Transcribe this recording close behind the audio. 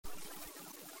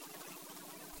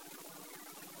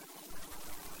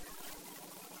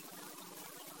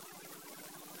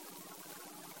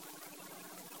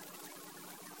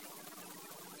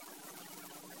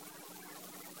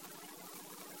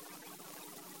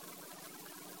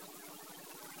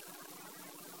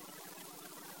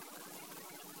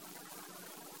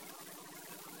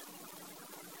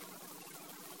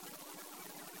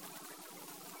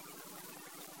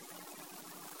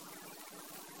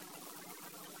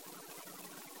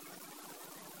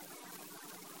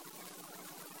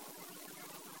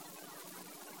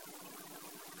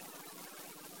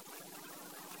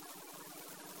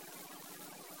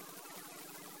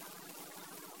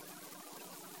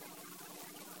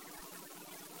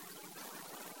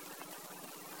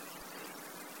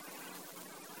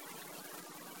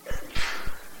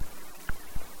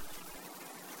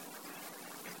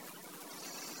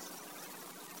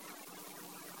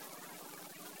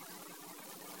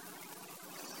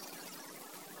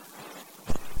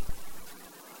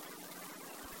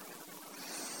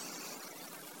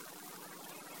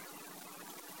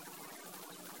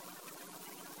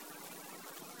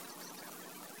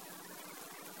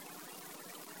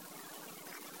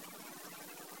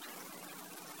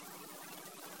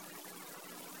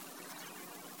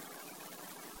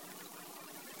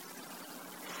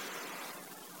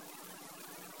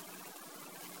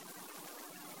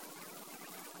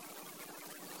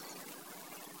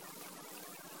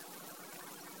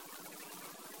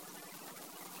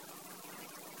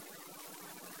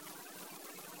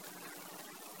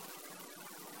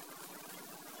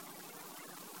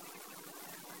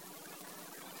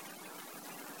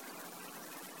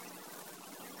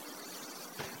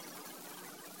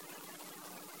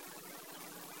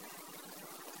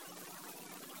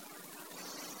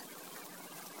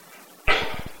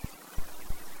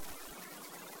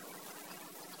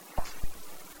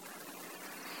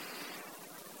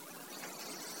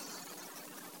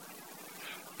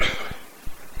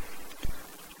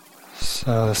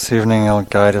So this evening I'll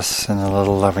guide us in a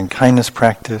little loving kindness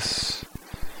practice.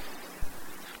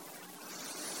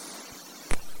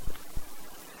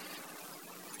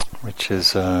 Which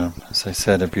is, as I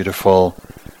said, a beautiful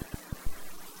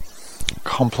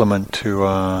complement to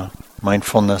our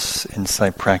mindfulness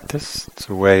insight practice. It's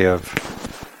a way of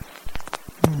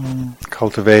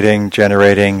cultivating,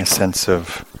 generating a sense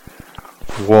of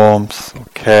warmth or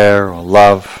care or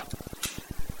love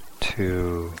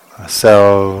to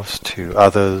ourselves, to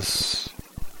others,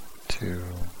 to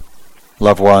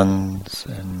loved ones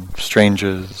and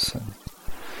strangers and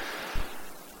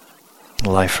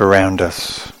life around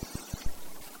us.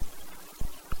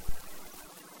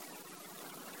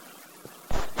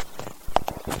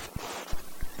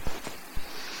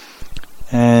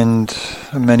 And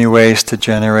there are many ways to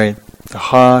generate the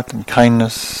heart and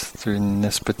kindness through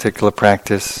this particular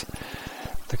practice.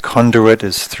 The conduit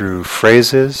is through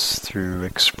phrases, through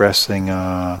expressing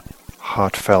our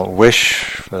heartfelt wish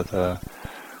for the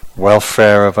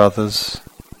welfare of others.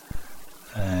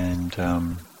 And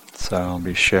so I'll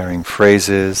be sharing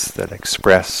phrases that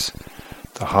express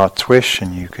the heart's wish,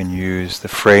 and you can use the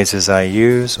phrases I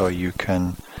use, or you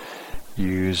can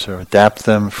use or adapt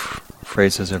them,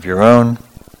 phrases of your own.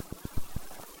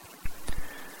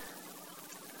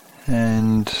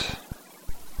 And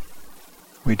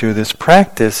we do this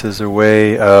practice as a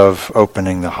way of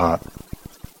opening the heart.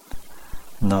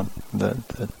 Not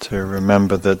that to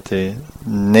remember that the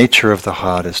nature of the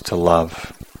heart is to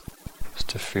love, is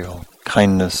to feel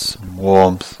kindness, and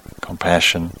warmth,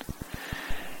 compassion.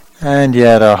 And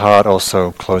yet our heart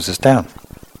also closes down.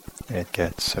 It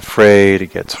gets afraid,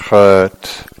 it gets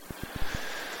hurt,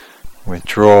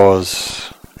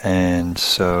 withdraws. And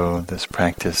so this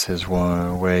practice is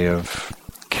one way of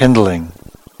kindling,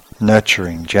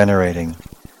 nurturing, generating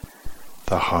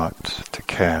the heart to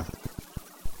care.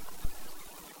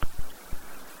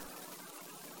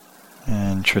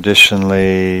 And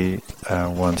traditionally,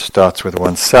 one starts with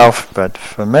oneself, but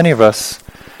for many of us,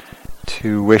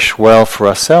 to wish well for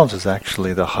ourselves is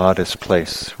actually the hardest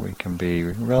place. We can be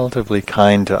relatively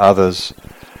kind to others,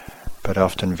 but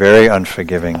often very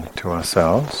unforgiving to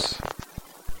ourselves.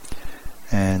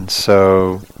 And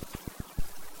so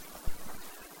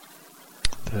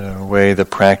the way the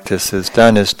practice is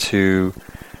done is to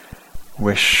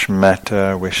wish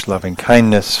metta, wish loving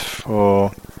kindness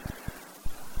for,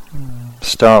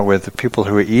 start with the people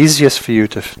who are easiest for you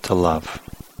to love.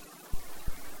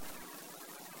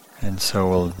 And so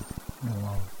we'll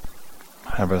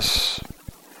have us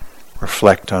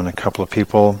reflect on a couple of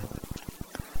people,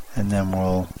 and then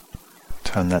we'll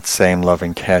turn that same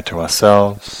loving care to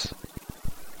ourselves.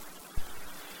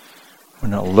 We're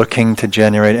not looking to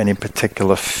generate any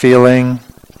particular feeling,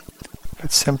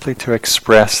 but simply to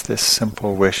express this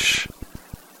simple wish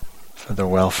for the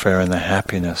welfare and the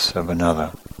happiness of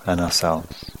another and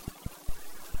ourselves.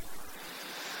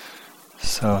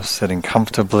 So sitting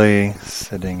comfortably,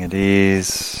 sitting at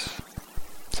ease.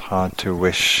 It's hard to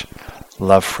wish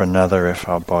love for another if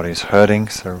our body's hurting,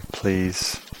 so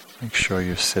please make sure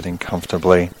you're sitting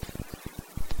comfortably.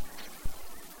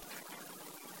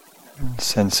 And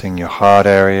sensing your heart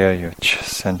area, your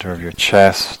center of your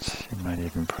chest. You might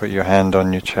even put your hand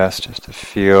on your chest just to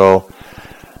feel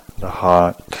the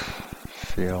heart,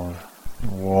 feel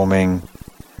the warming,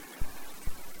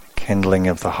 kindling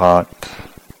of the heart.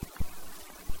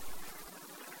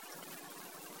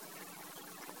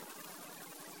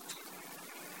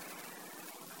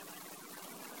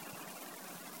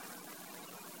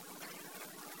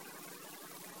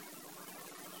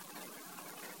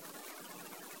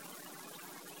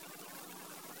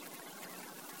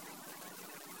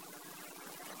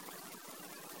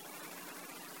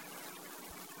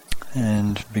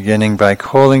 And beginning by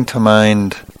calling to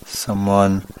mind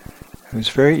someone who's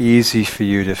very easy for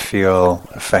you to feel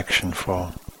affection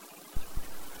for.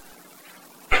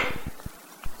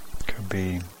 It could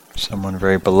be someone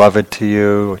very beloved to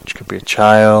you, which could be a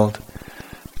child,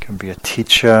 it can be a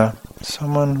teacher.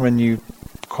 Someone, when you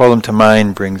call them to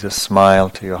mind, brings a smile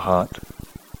to your heart.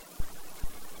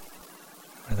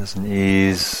 Where there's an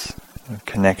ease, a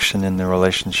connection in the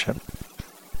relationship.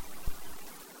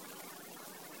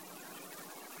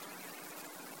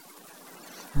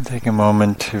 And take a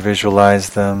moment to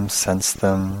visualize them, sense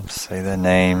them, say their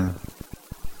name,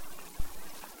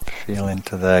 feel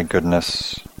into their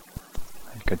goodness,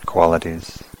 their good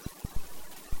qualities.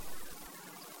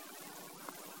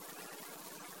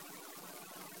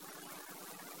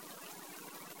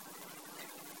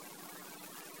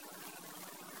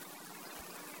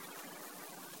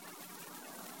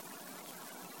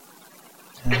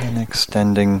 And then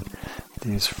extending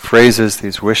these phrases,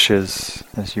 these wishes,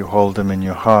 as you hold them in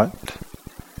your heart,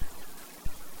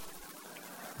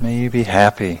 may you be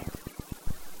happy.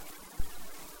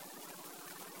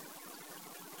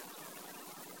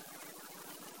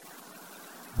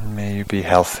 May you be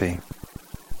healthy.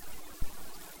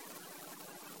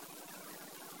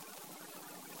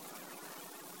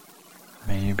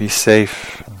 May you be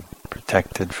safe and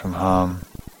protected from harm.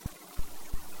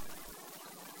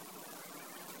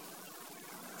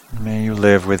 May you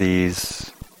live with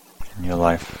ease in your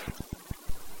life.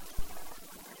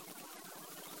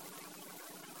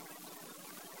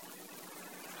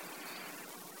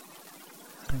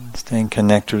 And staying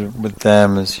connected with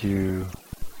them as you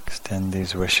extend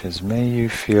these wishes, may you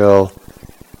feel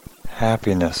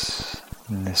happiness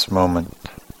in this moment.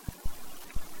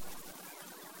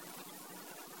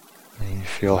 May you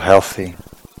feel healthy.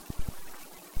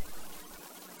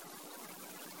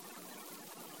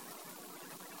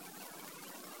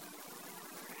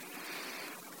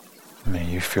 May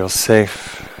you feel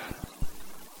safe.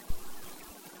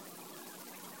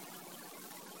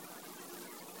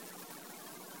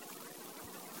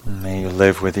 May you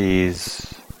live with ease.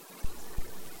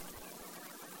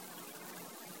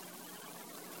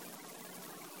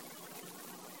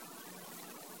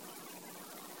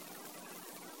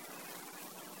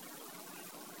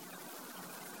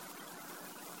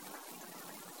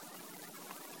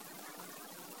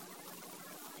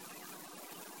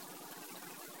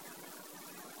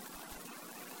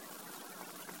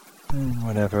 And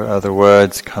whatever other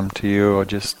words come to you, or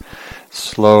just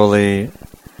slowly,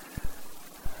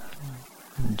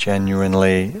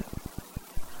 genuinely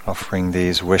offering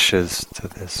these wishes to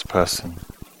this person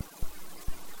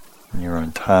in your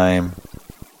own time.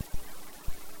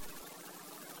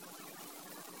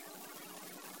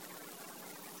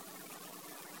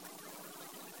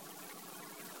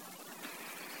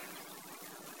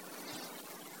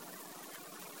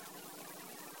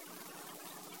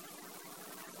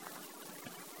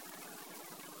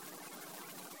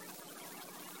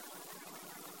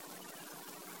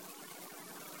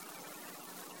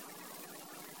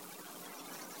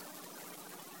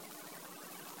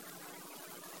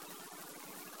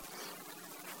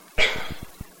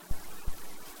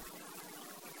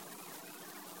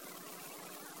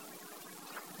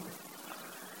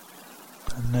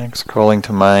 Next, calling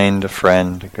to mind a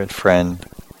friend, a good friend.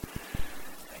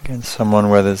 Again, someone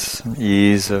where there's some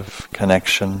ease of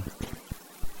connection.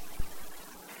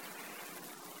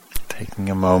 Taking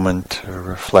a moment to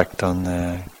reflect on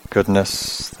their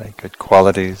goodness, their good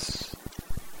qualities.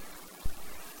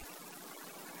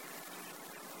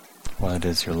 What it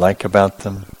is you like about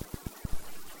them.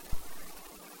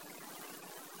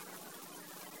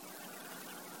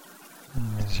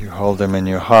 And as you hold them in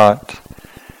your heart,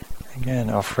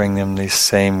 again, offering them these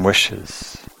same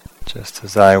wishes. Just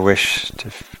as I wish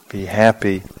to be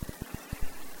happy,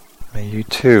 may you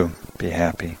too be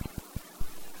happy.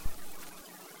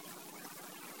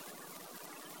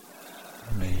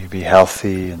 May you be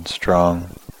healthy and strong.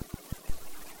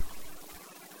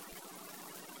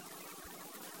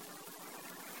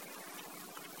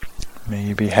 May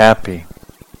you be happy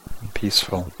and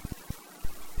peaceful.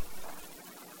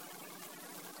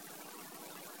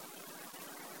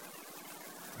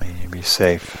 Be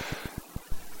safe.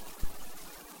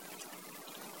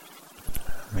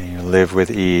 May you live with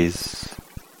ease.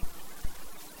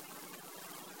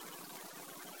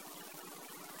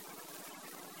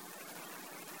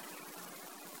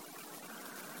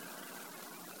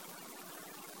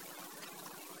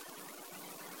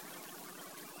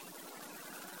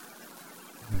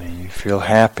 May you feel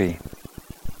happy.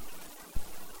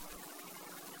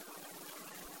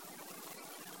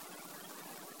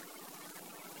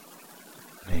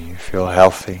 Feel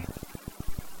healthy.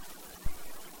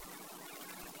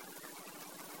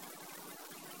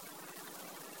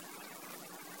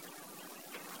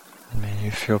 May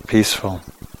you feel peaceful.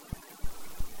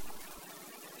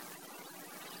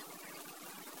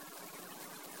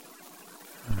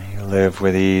 May you live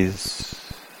with ease.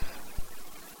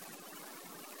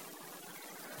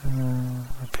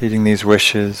 Repeating these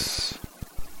wishes,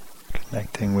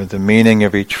 connecting with the meaning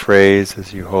of each phrase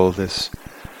as you hold this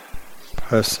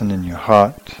person in your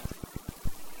heart.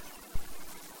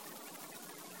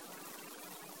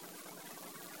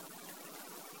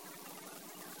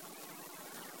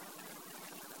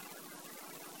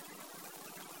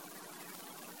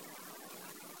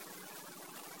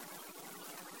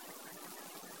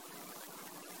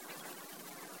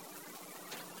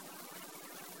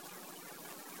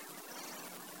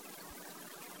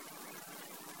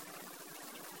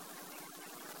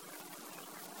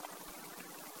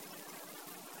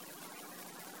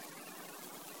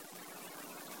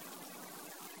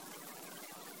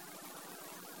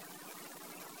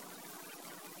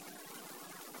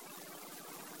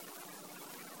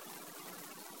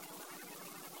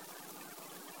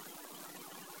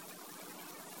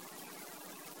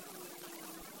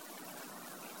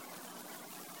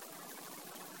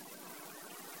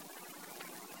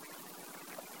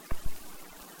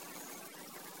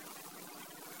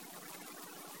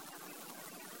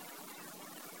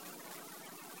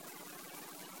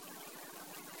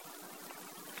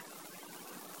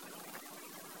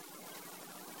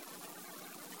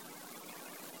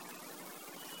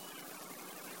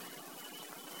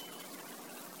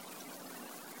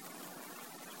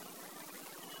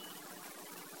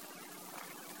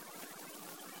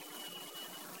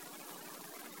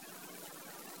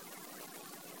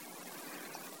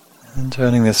 And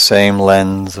turning the same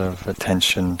lens of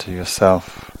attention to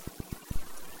yourself.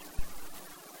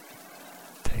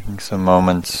 Taking some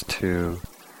moments to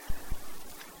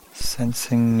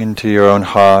sensing into your own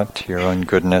heart, your own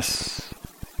goodness.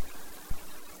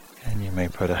 And you may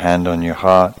put a hand on your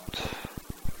heart.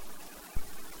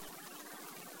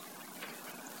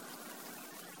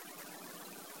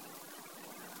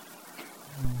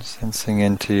 And sensing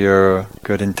into your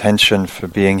good intention for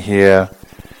being here,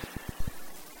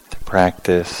 to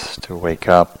practice, to wake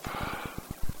up,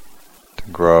 to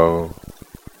grow.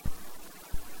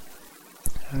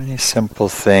 Any simple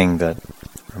thing that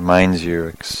reminds you,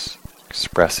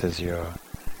 expresses your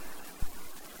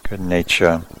good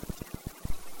nature,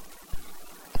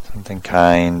 something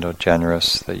kind or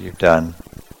generous that you've done,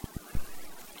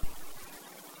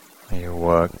 or your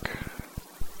work.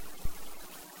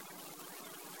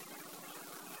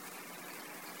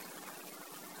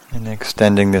 And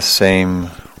extending the same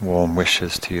warm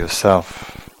wishes to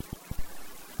yourself.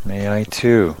 May I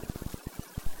too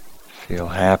feel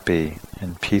happy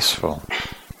and peaceful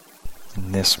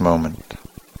in this moment.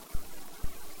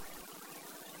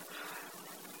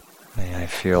 May I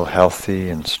feel healthy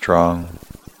and strong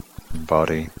in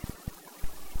body.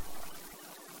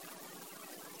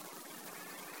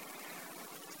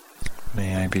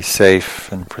 May I be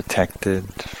safe and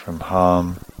protected from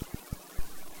harm.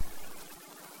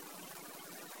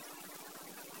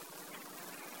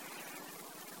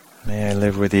 May I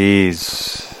live with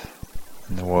ease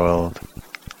in the world.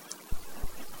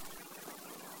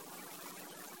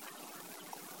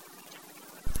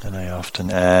 And I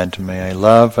often add, may I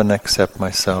love and accept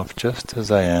myself just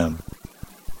as I am.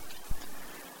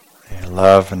 May I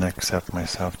love and accept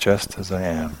myself just as I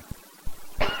am.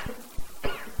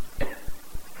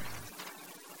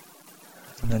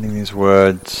 And letting these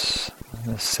words,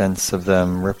 the sense of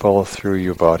them ripple through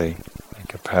your body,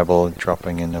 like a pebble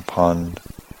dropping in a pond.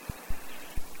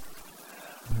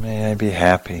 May I be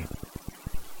happy.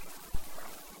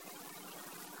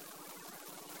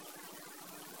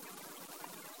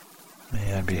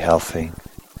 May I be healthy.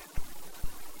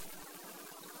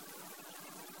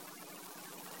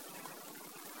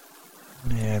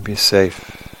 May I be safe.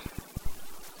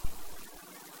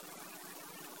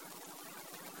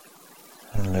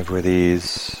 And live with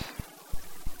ease.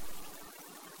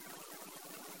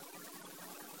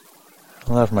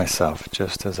 I love myself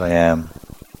just as I am.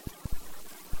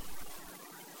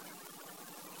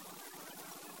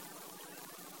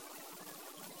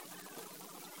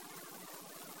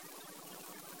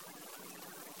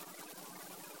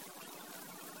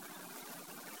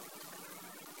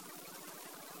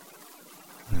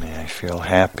 May I feel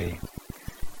happy.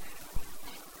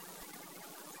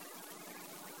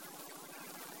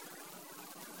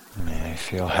 May I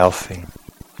feel healthy.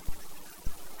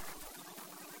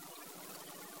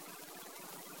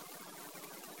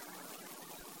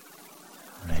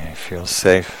 May I feel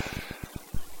safe.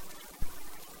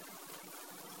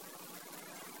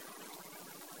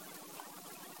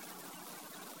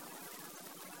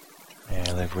 May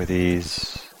I live with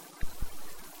ease.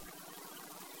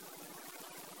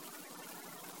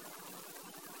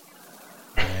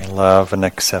 May I love and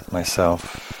accept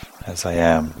myself as I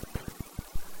am.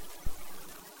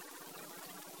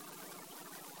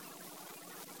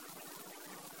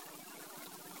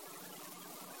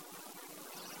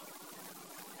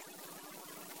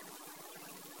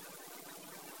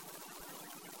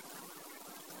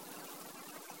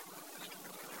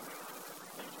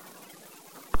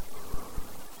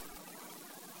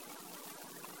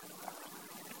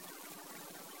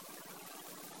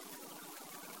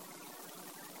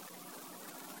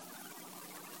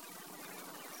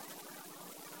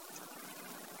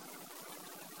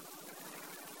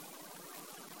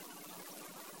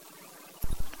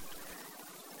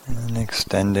 And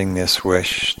extending this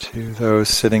wish to those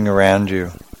sitting around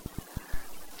you,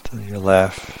 to your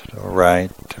left or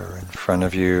right or in front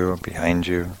of you or behind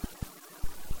you.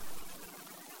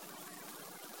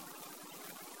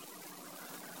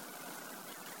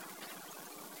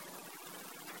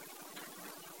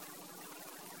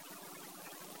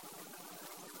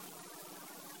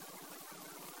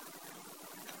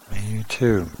 May you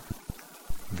too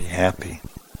be happy.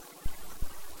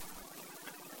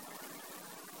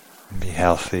 Be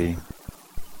healthy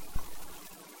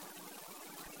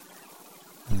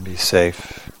and be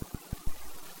safe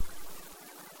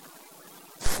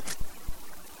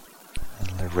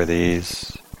and live with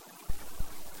ease.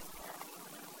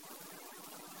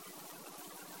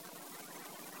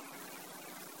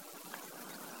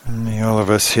 And may all of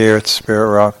us here at Spirit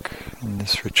Rock, in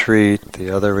this retreat,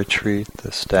 the other retreat,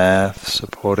 the staff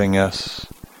supporting us,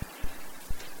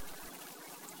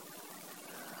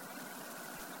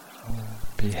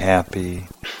 Be happy.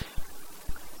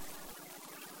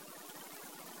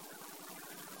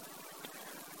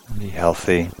 Be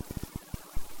healthy.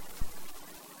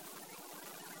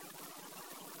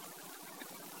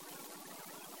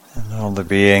 And all the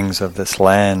beings of this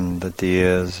land, the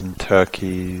deers and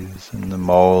turkeys and the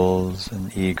moles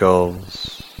and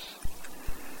eagles,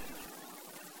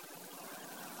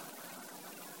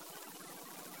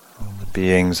 all the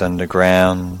beings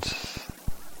underground,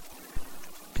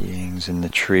 beings in the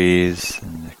trees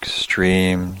and the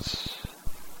extremes.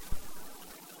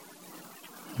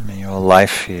 May your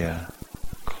life here,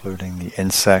 including the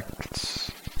insects,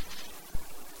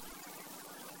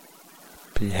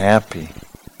 be happy,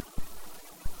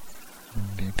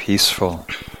 and be peaceful,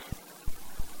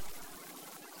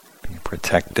 be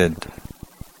protected.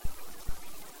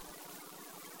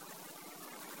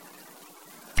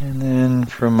 And then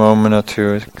for a moment or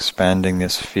two, expanding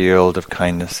this field of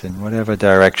kindness in whatever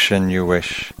direction you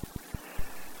wish.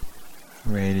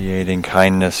 Radiating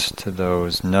kindness to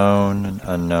those known and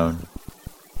unknown,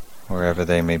 wherever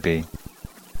they may be.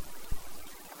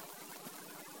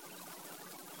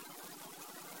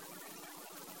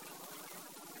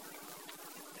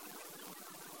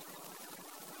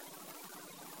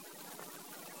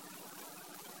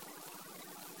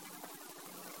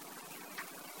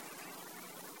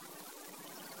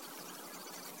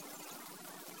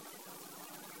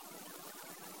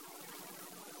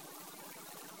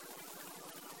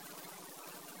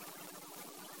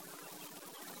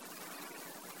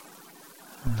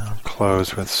 And I'll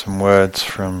close with some words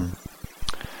from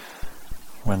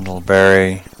Wendell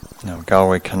Berry,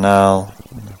 Galway Canal,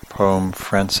 the poem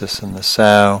Francis and the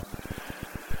Sow.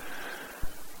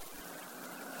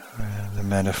 The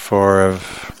metaphor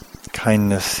of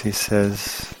kindness, he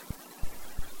says,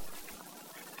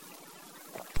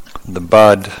 the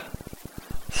bud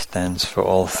stands for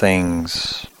all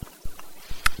things,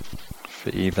 for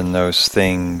even those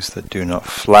things that do not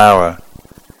flower.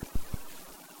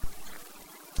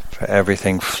 For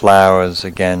everything flowers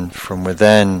again from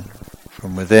within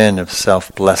of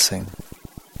self-blessing.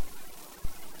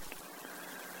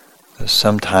 So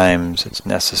sometimes it's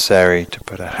necessary to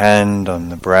put a hand on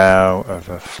the brow of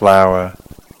a flower,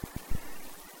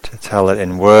 to tell it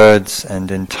in words and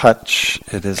in touch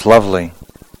it is lovely,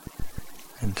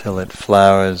 until it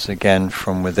flowers again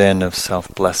from within of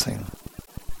self-blessing.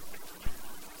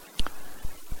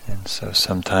 And so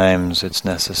sometimes it's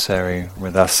necessary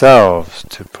with ourselves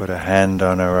to put a hand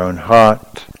on our own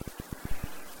heart,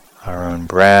 our own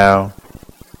brow,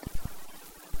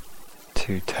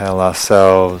 to tell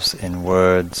ourselves in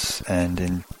words and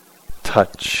in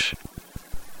touch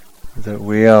that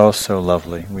we are also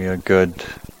lovely, we are good,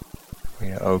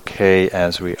 we are okay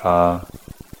as we are,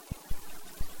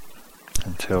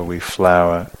 until we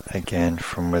flower again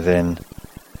from within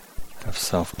of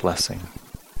self-blessing.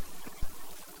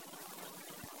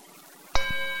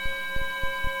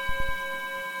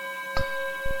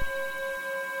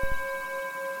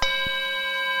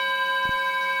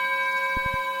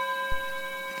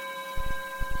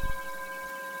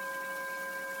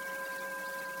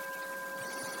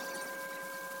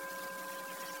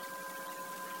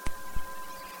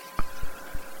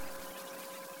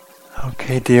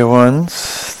 Okay, dear ones,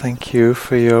 thank you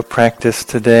for your practice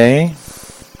today,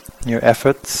 your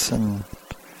efforts and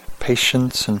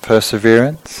patience and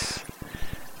perseverance.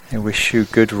 I wish you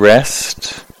good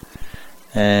rest,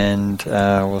 and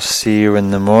we'll see you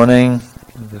in the morning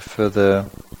for the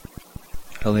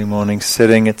early morning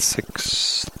sitting at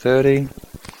 6:30,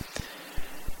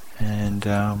 and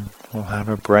we'll have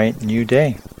a bright new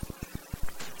day.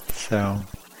 So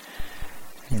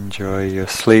enjoy your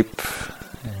sleep.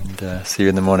 And see you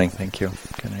in the morning. Thank you.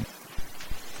 Good night.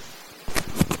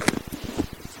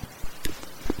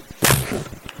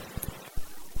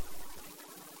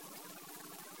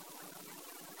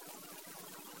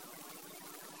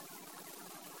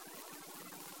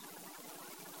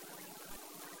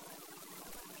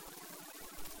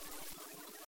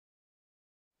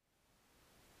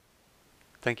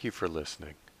 Thank you for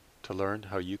listening. To learn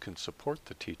how you can support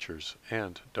the teachers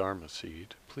and Dharma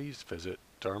Seed, please visit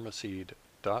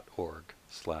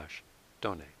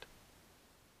dharmaseed.org/donate.